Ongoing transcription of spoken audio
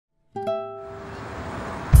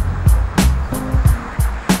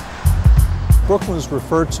Brooklyn is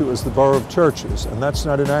referred to as the borough of churches, and that's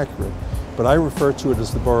not inaccurate, but I refer to it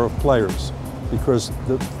as the borough of players, because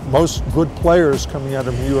the most good players coming out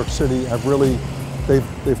of New York City have really,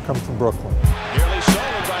 they've come from Brooklyn. Nearly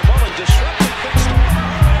stolen by Mullen, disrupted, fixed.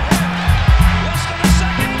 Less than a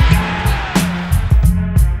second.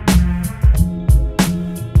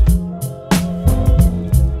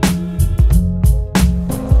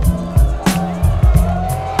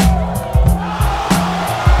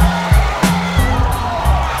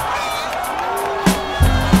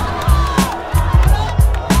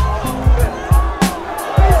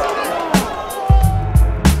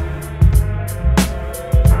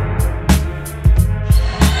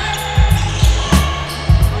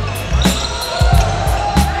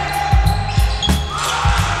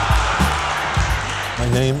 My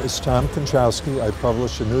name is Tom Konchowski. I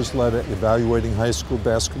publish a newsletter evaluating high school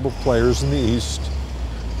basketball players in the East,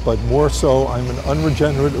 but more so, I'm an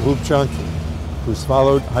unregenerate hoop junkie who's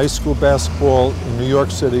followed high school basketball in New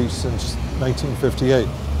York City since 1958.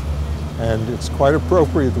 And it's quite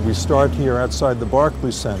appropriate that we start here outside the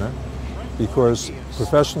Barclays Center because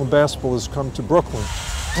professional basketball has come to Brooklyn.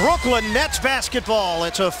 Brooklyn Nets basketball,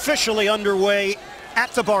 it's officially underway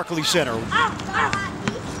at the Barclays Center.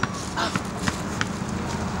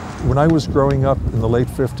 When I was growing up in the late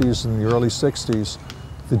 50s and the early 60s,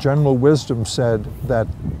 the general wisdom said that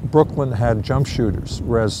Brooklyn had jump shooters,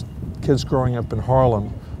 whereas kids growing up in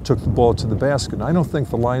Harlem took the ball to the basket. And I don't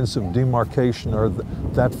think the lines of demarcation are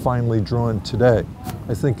that finely drawn today.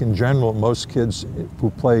 I think in general, most kids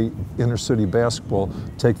who play inner city basketball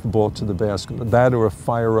take the ball to the basket. That or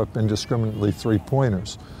fire up indiscriminately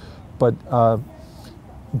three-pointers. But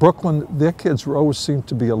Brooklyn, their kids always seem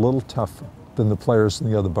to be a little tougher than the players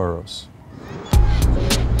in the other boroughs.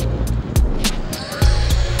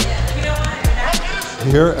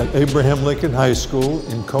 Here at Abraham Lincoln High School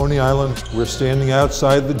in Coney Island, we're standing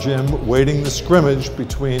outside the gym waiting the scrimmage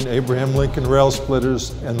between Abraham Lincoln Rail Splitters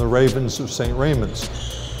and the Ravens of St. Raymond's.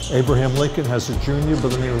 Abraham Lincoln has a junior by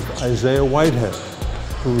the name of Isaiah Whitehead,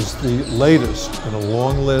 who's the latest in a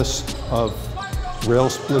long list of rail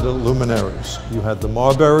splitter luminaries. You had the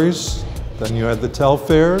Marburys, then you had the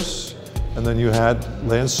Telfairs, and then you had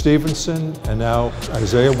Lance Stevenson, and now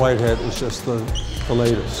Isaiah Whitehead is just the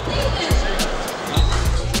latest.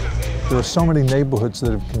 There are so many neighborhoods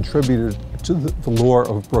that have contributed to the lore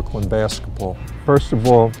of Brooklyn basketball. First of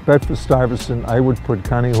all, Bedford-Stuyvesant, I would put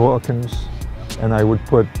Connie Hawkins, and I would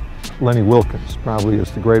put Lenny Wilkins, probably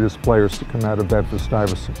as the greatest players to come out of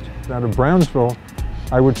Bedford-Stuyvesant. Out of Brownsville,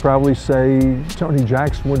 I would probably say Tony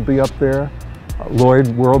Jackson would be up there. Lloyd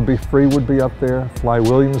World Be Free would be up there. Fly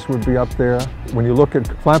Williams would be up there. When you look at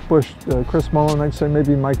Flatbush, Chris Mullen, I'd say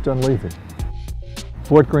maybe Mike Dunleavy.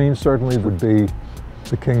 Fort Greene certainly would be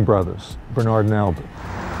the King brothers, Bernard and Albert.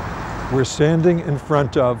 We're standing in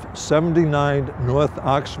front of 79 North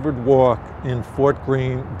Oxford Walk in Fort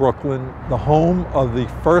Greene, Brooklyn, the home of the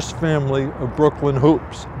first family of Brooklyn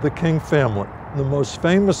hoops, the King family. The most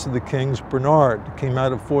famous of the Kings, Bernard, came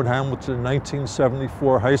out of Fort Hamilton in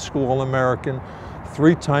 1974, high school All-American,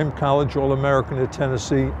 three-time college All-American at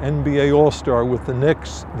Tennessee, NBA All-Star with the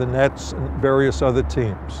Knicks, the Nets, and various other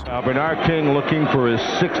teams. Bernard King looking for his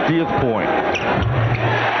 60th point.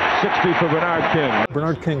 60 for Bernard King.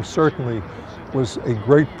 Bernard King certainly was a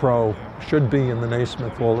great pro, should be in the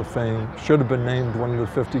Naismith Hall of Fame, should have been named one of the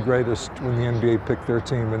 50 greatest when the NBA picked their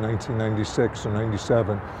team in 1996 or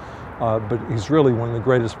 97. But he's really one of the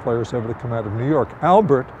greatest players ever to come out of New York.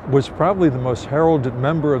 Albert was probably the most heralded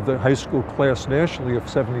member of the high school class nationally of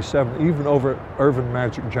 '77, even over Irvin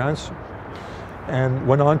Magic Johnson, and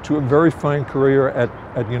went on to a very fine career at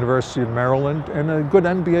University of Maryland and a good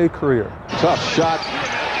NBA career. Tough shot.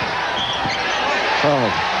 Oh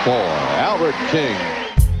boy, Albert King.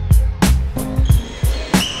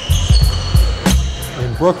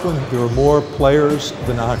 In Brooklyn, there are more players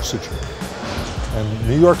than oxygen. And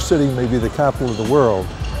New York City may be the capital of the world,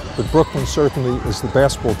 but Brooklyn certainly is the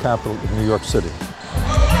basketball capital of New York City.